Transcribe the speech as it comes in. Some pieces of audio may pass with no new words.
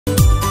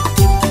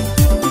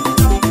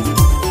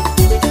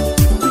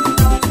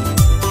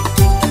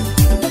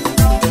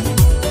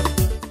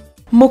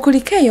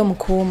Mukulikeyo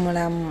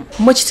mukuwumulamu.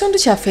 Mu kitundu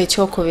kyaffe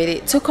ekyokubiri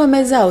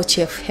tukomezaawo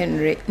Chef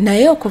Henry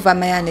naye okuva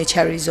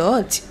Mayanecha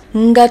Resort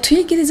nga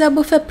tuyigiriza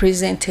buffet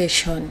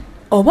presentation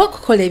oba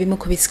okukola ebimu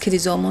ku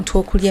bisikiriza omuntu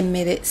okulya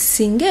emmere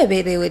singa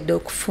ebeera ewedde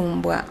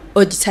okufumbwa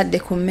ogitadde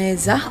ku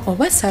mmeeza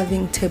oba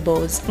serving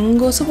tables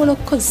ng'osobola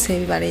okukozesa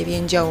ebibala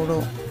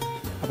eby'enjawulo.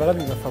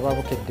 Abalabi baffe aba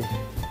Bukedde.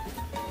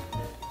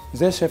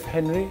 Nze Chef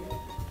Henry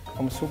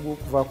omusugu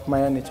kuva ku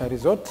Mayanecha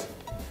Resort.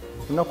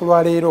 Lunaku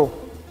lwa leero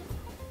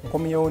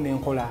nkomyewo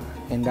n'enkola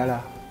endala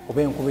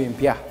oba enkuba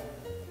empya.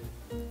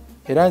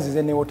 Era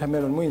nzize ne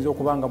watermelon. Muyinza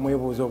okuba nga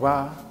mwebuuza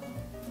oba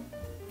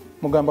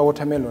mugamba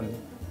watermelon.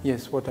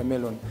 Yes,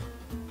 watermelon.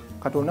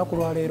 Kati olunaku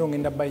lwa leero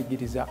ngenda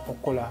bayigiriza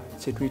okukola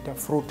kye tuyita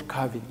fruit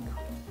carving.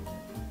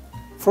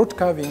 Fruit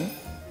carving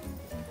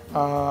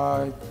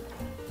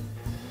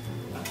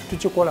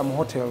tukikola mu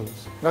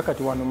hotels nga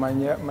kati wano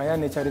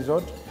Mayanecha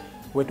Resort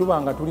we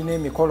tuba nga tulina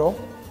emikolo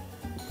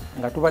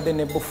nga tubadde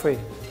ne buffet.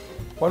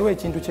 Waliwo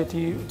ekintu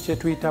kye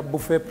tuyita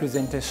buffet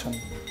presentation.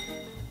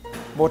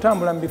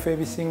 Bw'otambula mu bifo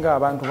ebisinga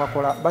abantu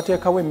bakola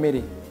bateekawo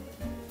emmere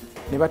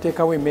ne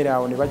bateekawo emmere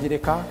awo ne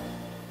bagireka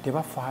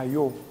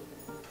tebafaayo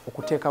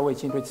okuteekawo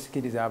ekintu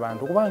ekisikiriza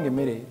abantu kubanga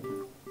emmere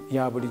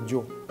ya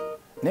bulijjo.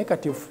 Naye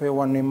kati ffe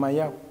wano e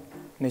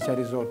Mayanecha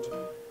Resort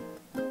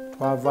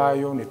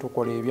twavaayo ne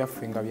tukola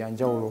ebyaffe nga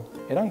byanjawulo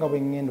era nga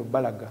bwe ngenda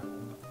obbalaga.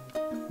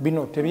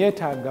 Bino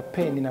tebyetaaga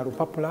peeni na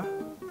lupapula,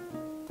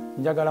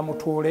 njagala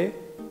mutuule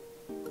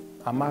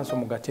amaaso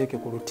mugateeke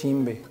ku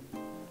lutimbe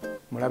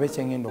mulabe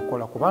kye ngenda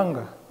okukola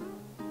kubanga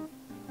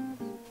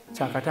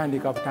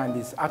kyakatandika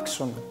butandisi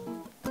action.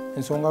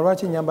 Ensonga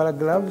lwaki nyambala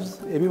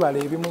gloves, ebibala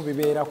ebimu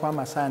bibeerako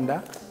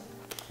amasanda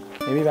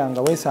ebiba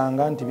nga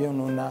weesanga nti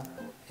byonoona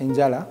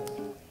enjala.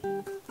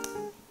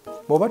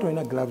 Bw'oba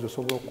tolina gloves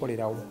osobola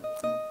okukolerawo.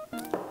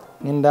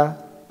 Ngenda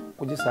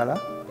kugisala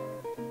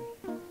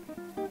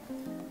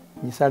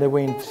gisale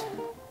bwe nti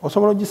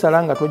osobola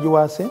ogisala nga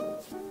togiwaase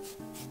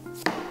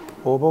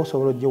oba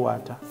osobola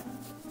ogiwaata.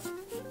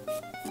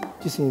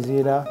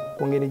 Kisinziira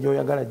ku ngeri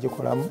gy'oyagala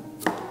gikolamu.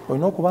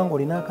 Olina okuba nga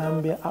olina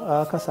akambe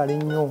akasala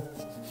ennyo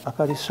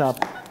akali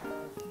sharp.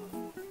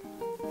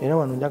 Era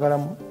wano njagala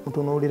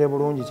mutunuulire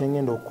bulungi kye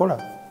ngenda okukola.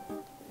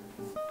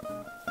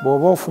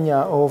 Bw'oba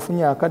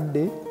ofunye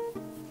akadde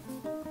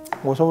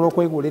ng'osobola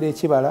okwegulira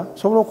ekibala,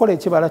 osobola okukola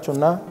ekibala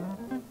kyonna: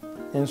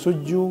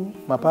 ensujju,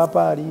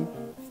 mapaapaali,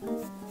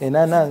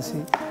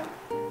 enanansi.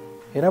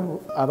 Era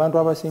abantu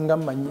abasinga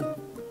mmanyi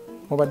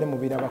mubadde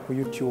mubiraba ku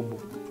YouTube.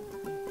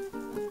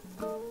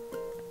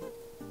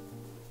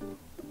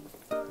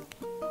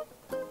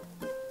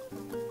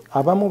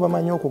 Abamu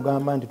bamanyi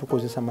okugamba nti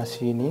tukozesa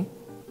masiini,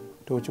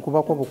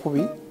 tokikubako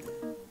bukubi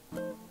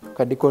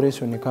ka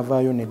decoration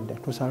kavaayo nedda,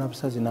 tusala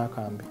busazi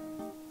n'akambe.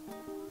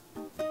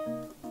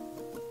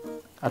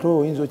 Ate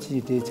oyinza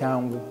okiyita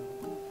ekyangu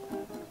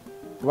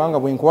kubanga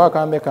bwe nkuwa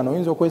akambe kano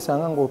oyinza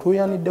okwesanga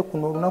ng'otuuyanidde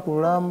kuno olunaku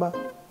lulamba.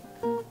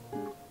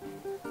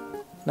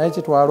 Naye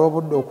kitwala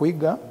obudde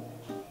okuyiga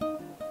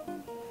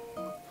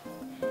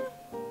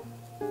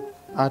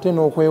ate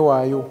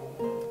n'okwewaayo.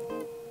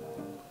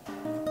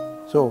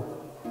 So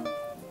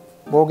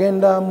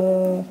bw'ogenda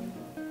mu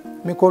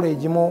mikolo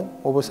egimu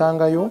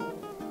obusangayo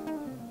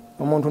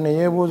omuntu ne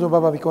yeebuuza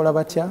oba babikola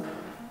batya,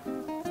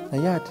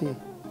 naye ate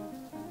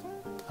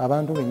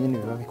abantu bennyini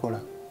be babikola.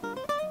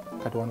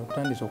 Kati wano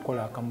tutandise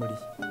okukola akamuli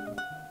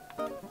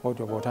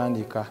otyo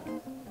bw'otandika.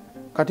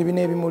 Kati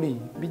bino ebimuli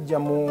bijja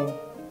mu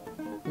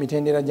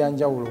mitendera gya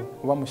njawulo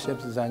oba mu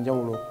shapes za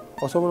njawulo.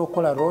 Osobola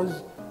okukola rose,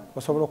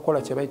 osobola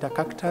okukola kye bayita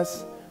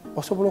cactus,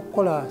 osobola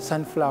okukola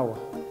sunflower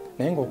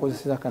naye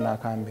ng'okozeseza kano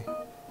akambe.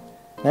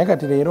 Naye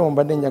kati leero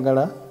mbadde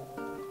njagala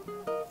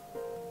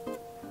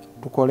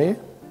tukole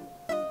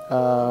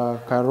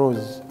ka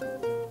rose.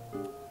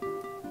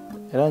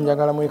 Era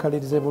njagala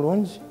mwekalirize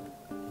bulungi,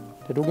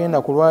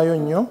 tetugenda kulwayo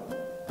nnyo.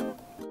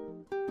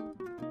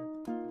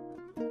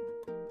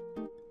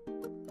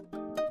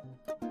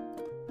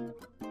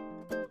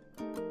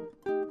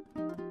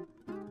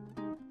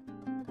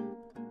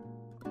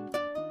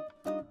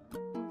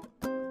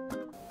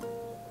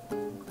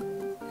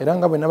 Era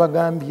nga bwe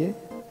nabagambye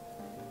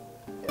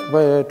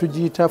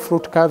tugiyita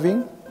fruit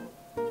carving,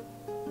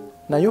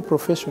 nayo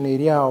profession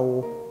eri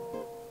awo.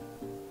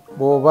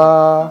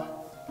 Bw'oba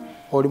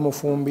oli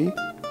mufumbi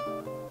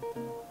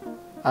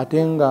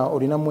ate nga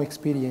olinamu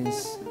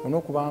experience, olina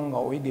okuba nga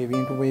oyiga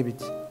ebintu bwe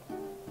biti.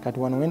 Kati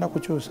wano ngenda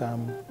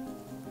kukyusaamu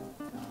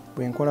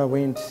bwe nkola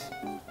bwe nti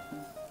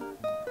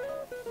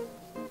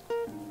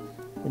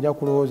ojja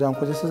kulowooza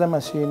nkozeseza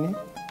masiini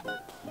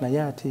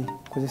naye ate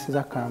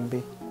nkozeseza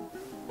kambe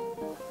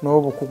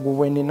n'obukugu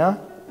bwe nina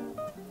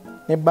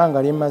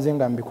n'ebbanga lye mmaze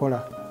nga mbikola.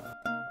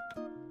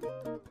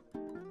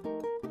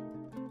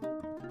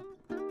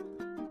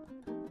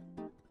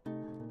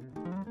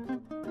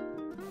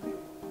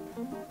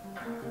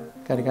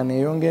 Kati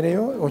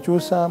kaneeyongereyo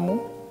okyusaamu.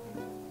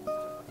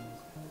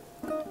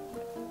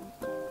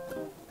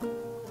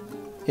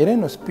 Era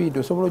eno speed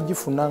osobola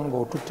ogifuna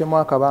ng'otuttemu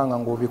akabanga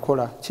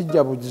ng'obikola.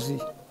 Kijja buzi.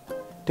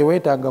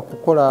 Teweetaaga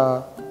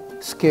kukola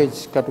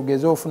sketch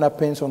katugeze ofuna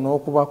pencil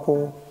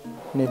n'okubako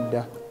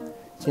nedda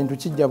kintu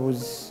kijja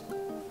buzi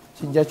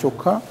kijja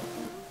kyokka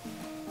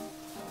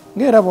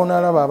ng'era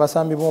bonaalaba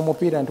abasambi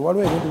b'omupiira nti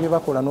waliwo ebintu bye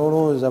bakola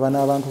n'olowooza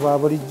bano abantu ba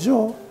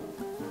bulijjo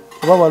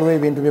oba waliwo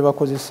ebintu bye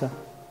bakozesa.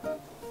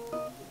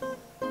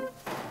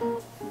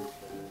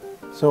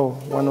 So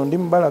wano ndi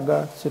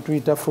mubalaga kye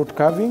tuyita fruit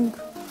carving,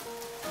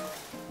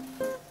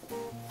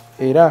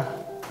 era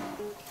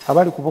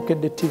abali ku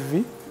Bukedde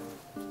TV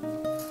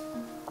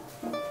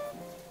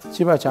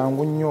kiba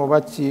kyangu nnyo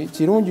oba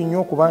kirungi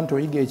nnyo okuba nti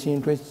oyiga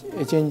ekintu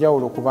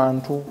ekyenjawulo ku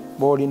bantu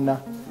b'olina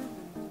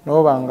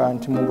n'obanga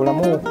nti mu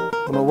bulamu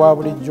buno bwa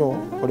bulijjo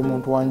oli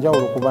muntu wa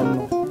njawulo ku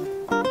banno,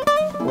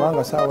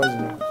 kubanga saawa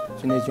zino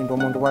kino ekintu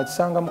omuntu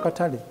bw'akisanga mu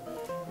katale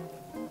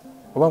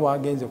oba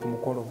bw'agenze ku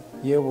mukolo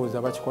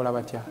yeebuuza bakikola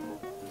batya,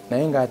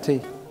 naye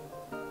ng'ate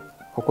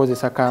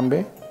okozesa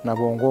kambe na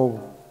bwongo obwo.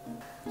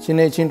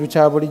 Kino ekintu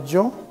kya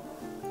bulijjo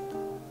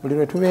buli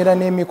lwe tubeera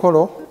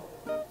n'emikolo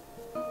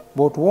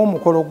bw'otuwa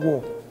omukolo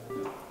gwo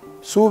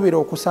suubira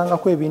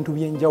okusangako ebintu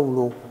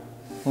by'enjawulo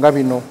nga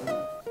bino.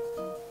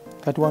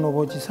 Kati wano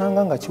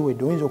bw'okisanga nga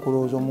kiwedde oyinza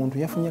okulowooza omuntu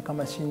yafunye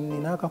kamashini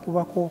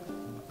n'akakubako,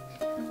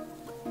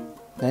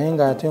 naye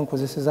ng'ate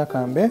nkozeseza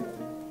kambe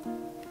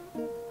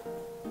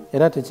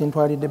era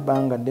tekintwalidde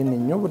ebbanga ddene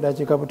nnyo,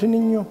 budakiika butini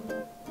nnyo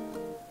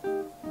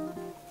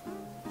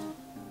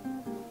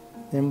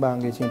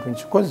nembanga ekintu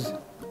nkikoze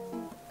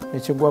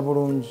nekigwa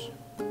bulungi.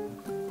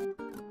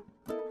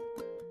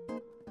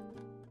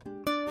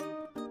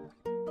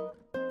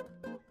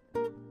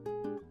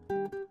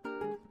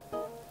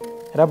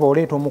 Era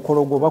bw'oleeta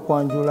omukolo gwo oba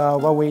kwanjula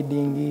oba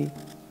wedding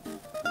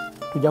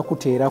tujja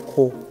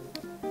kuteerako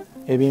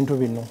ebintu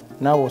bino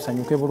naawe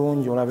osanyuke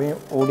bulungi olabe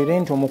owulire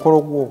nti omukolo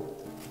gwo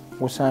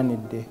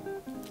gusaanidde.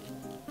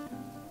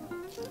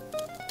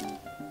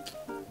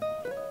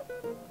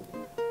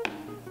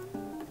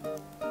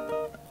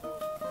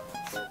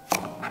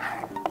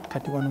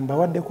 Kati wano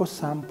mbawaddeko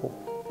sample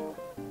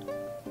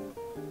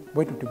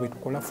bwe tuti bwe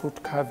tukola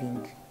fruit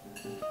carving.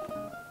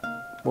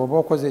 Bw'oba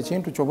okoze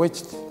ekintu kyo bwe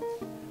kiti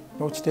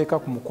n'okiteeka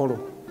ku mukolo,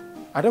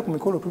 ate ku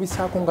mikolo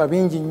tubisaako nga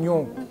bingi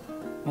nnyo.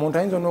 Omuntu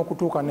ayinza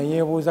n'okutuuka ne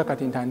yeebuuza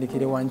kati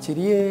ntandikire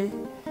wankirye,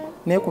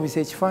 neekubisa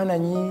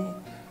ekifaananyi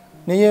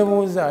ne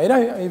yeebuuza.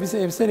 Era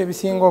ebiseera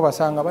ebisinga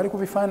obasanga bali ku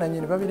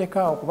bifaananyi ne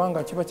babireka awo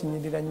kubanga kiba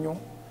kinyirira nnyo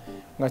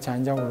nga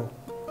kyanjawulo.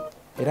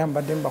 Era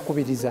mbadde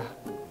mbakubiriza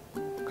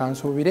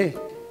kansuubire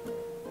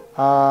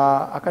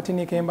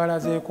akatini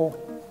kembalazeeko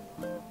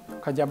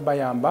kajja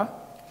bayamba,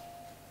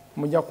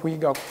 mujja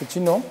kuyiga ku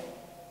kino.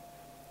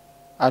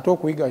 Ate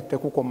okuyiga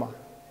tekukoma,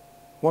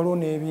 waliwo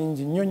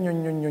n'ebingi nnyo nnyo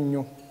nnyo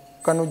nnyo.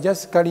 Kano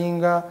just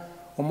kalinga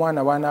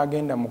omwana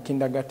bw'anaagenda mu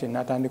kindergarten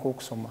n'atandika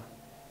okusoma,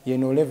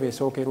 yeno level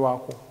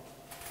esookerwako.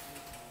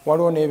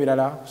 Waliwo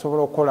n'ebirala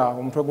osobola okukola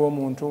omutwe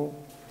gw'omuntu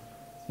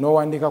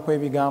n'owandiikako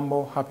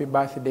ebigambo happy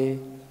birthday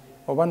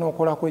oba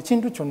n'okolako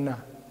ekintu kyonna.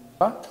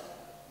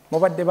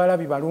 Mubadde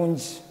balabi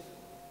balungi,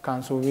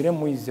 kansuubire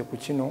muyize ku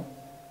kino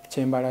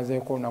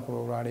kyembalazeeko olunaku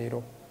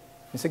lwolwaleero.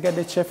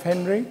 Nsigadde Chef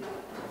Henry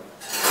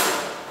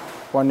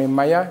wano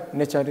Maya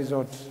Nature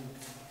Resort.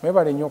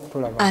 Mwebale nnyo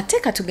okutulaba. Ate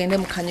katugende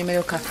mu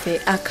kanyomero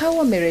kaffe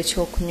akawoomera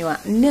ekyokunywa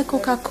ne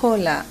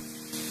Coca-Cola.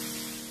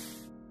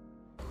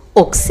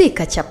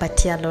 Okusiika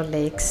chapati ya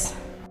Rolex.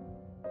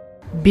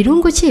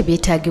 Birungo ki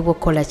ebyetaagibwa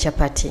okukola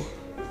chapati?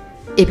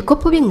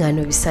 Ebikopo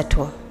by'eŋŋaano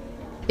 3,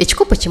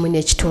 ekikopo kimu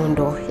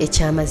n'ekitundu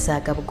eky'amazzi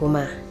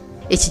agabuguma,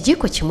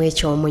 ekijiiko kimu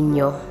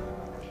eky'omunnyo,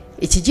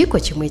 ekijiiko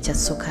kimu ekya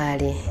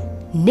ssukaali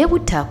ne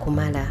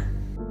butaakumala.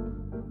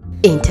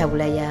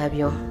 Entabula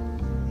yaabyo: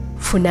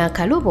 funa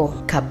akalobo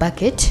ka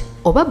bucket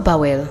oba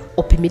bawel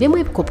opimiremu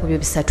ebikopo byo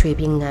 3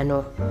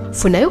 eby'eŋŋaano.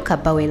 Funayo ka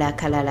bawel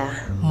akalala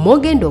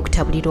mw'ogenda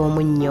okutabulira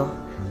omunnyo,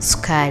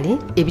 ssukaali,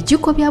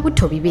 ebijiiko bya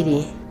buto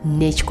 2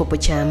 n'ekikopo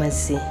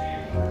ky'amazzi.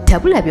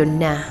 Tabula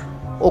byonna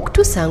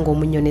okutuusa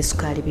ng'omunnyo ne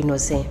ssukaali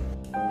binoze.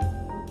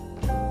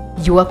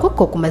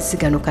 Yiwako ku mazzi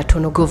gano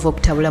katono g'ova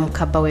okutabula mu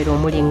kabawel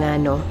omuli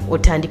eŋŋaano,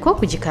 otandike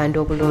okugikanda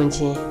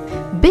obulungi.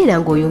 Beera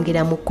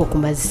ng'oyongeramukko ku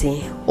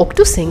mazzi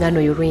okutuusa eŋŋaano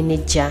yo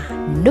lw'enejja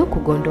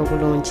n'okugonda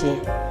obulungi.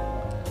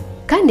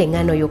 Kanda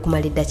eŋŋaano yo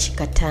okumala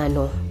eddakiika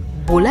 5.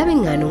 Bw'olaba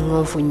eŋŋaano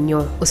ŋŋonvu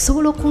nnyo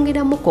osobola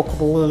okwongeramukko ku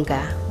buwunga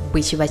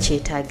bwe kiba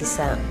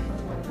kyetaagisa.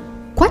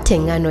 Kwata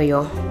eŋŋaano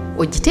yo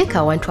ogiteeka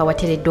awantu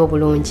awateredde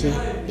obulungi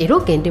era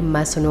ogende mu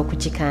maaso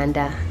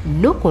n'okugikanda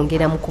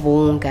n'okwongeramu ku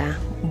buwunga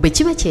bwe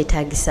kiba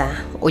kyetaagisa.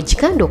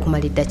 Ogikanda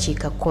okumala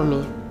eddakiika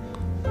 10.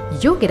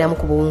 Yongeramu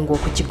ku buwunga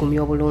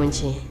okugigumya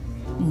obulungi,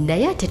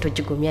 naye ate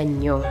togigumya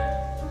nnyo.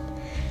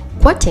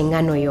 Kwata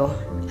eŋŋaano yo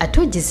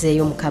ate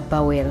ogizeeyo mu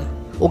kabawel,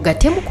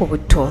 ogatemu ku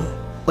butto,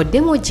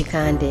 oddemu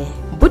ogikande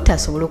butto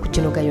asobole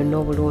okuginoga yonna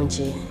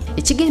obulungi,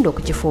 ekigenda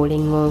okugifuula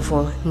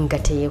eŋŋonvu nga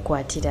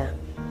teyeekwatira.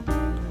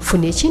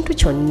 Funa ekintu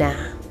kyonna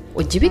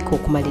ogibika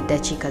okumala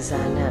eddakiika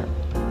 4.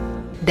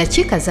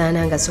 Ddakiika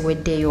 4 nga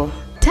ziweddeyo,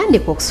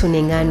 tandika okusuna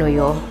eŋŋaano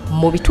yo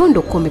mu bitundu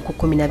 10 ku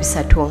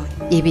 13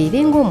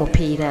 ebeere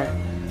ng'omupiira.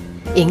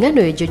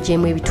 engano eyo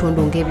gy'oggyeemu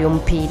ebitundu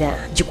ng'ebyomupiira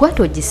gikwate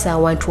ogisa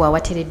awantu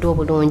awateredde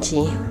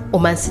obulungi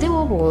omansirewo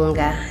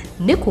obuwunga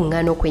ne ku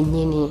ngano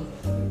kwennyini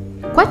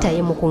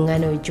kwatayo mu ku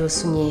ngano eyo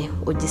gy'osunye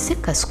ogise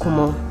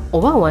kasukumo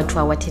oba awantu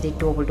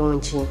awateredde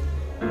obulungi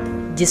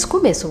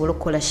gisukuma esobole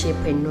okukola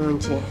sheepu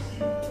ennungi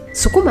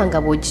sukuma nga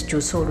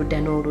bw'ogikyusa oludda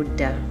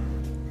n'oludda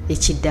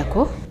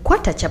ekiddako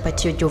kwata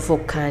capati yo gy'ova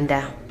okukanda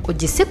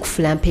ogise ku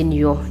fulampeni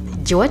yo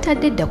gye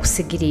watadde edda ku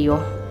sigiriyo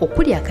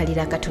okuli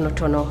akalira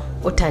akatonotono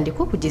otandika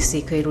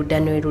okugisiika erudda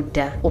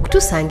n'erudda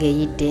okutuusa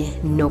ng'eyidde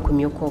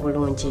n'okumyuka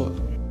obulungi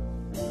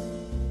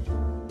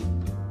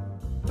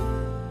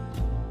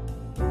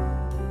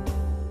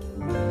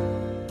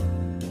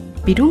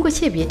birungo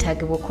ki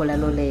ebyetaagibwa okukola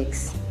rolex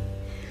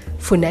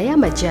funayo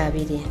amagi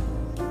 2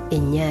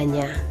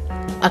 ennyaanya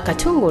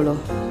akatungulu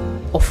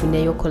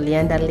ofuneyo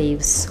coriander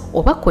leaves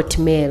oba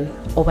cotmeal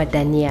oba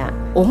dania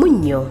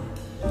omunnyo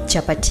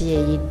capati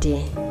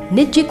eyidde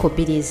ne jiko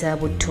 2 eza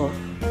butto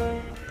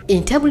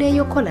entabula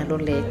ey'okola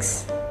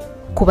rolex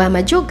kuba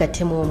amagi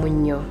ogattemu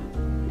omunnyo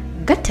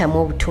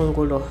gattamu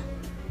obutungulu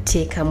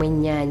teekamu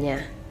ennyaanya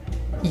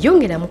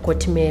yongeramu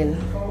cotmeal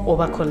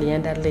oba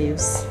coriander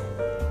leaves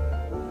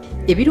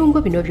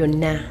ebirungo bino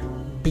byonna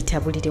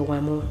bitabulire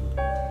wamu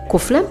ku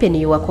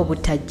fulampeni yowako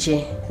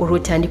butajje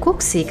olwotandika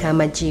okusiika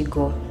amagi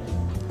go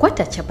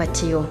kwata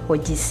capati yo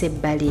ogisse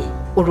ebbali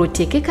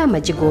olwoteekeko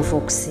amagi g'ova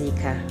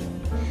okusiika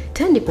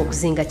tandika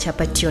okuzinga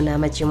capati yo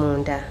n'amagi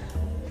munda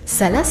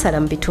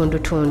salaasala mu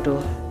bitundutundu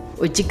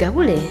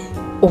ogigabule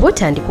oba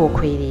otandika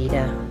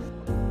okwereera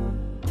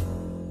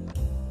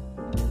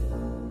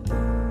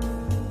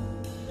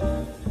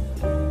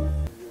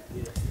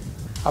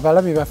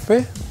abalabi baffe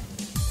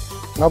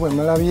nga bwe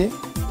mulabye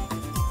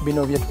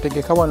bino bye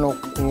tutegeka wano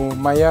ku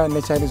Maya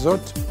Nature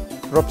Resort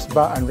Rops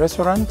Bar and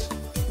Restaurant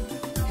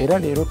era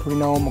leero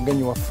tulinawo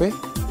omugenyi waffe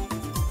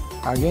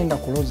agenda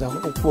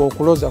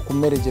okuloza ku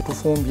mmere gye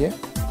tufumbye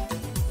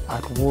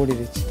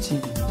atubuulire kiki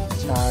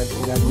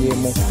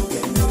kyagirabyemu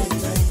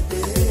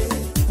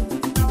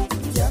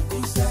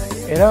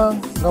era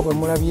nga bwe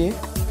mulabye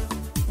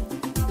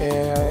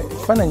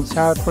ekifaananyi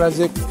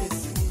kyatulaze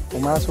mu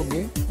maaso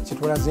ge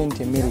kitulaze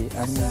nti emmere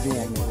ali mu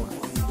giwoomerwa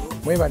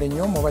mwebale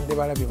nnyo mubadde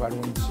balabi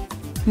balungi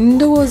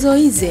ndowooza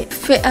oyize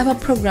ffe aba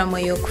puroguramu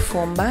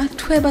ey'okufumba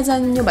twebaza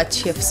nnyo ba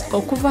chefs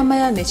okuva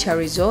Maya Nature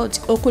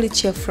Resort okuli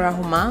chef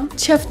Rahuma,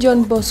 chef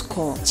John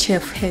Bosco,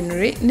 chef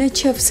Henry ne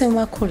chef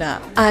Semakula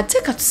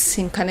ate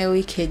katusisinkane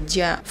wiiki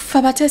ejja ffe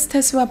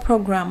abatesitesi ba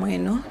puroguramu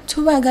eno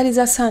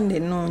tubaagaliza sande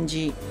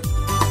ennungi.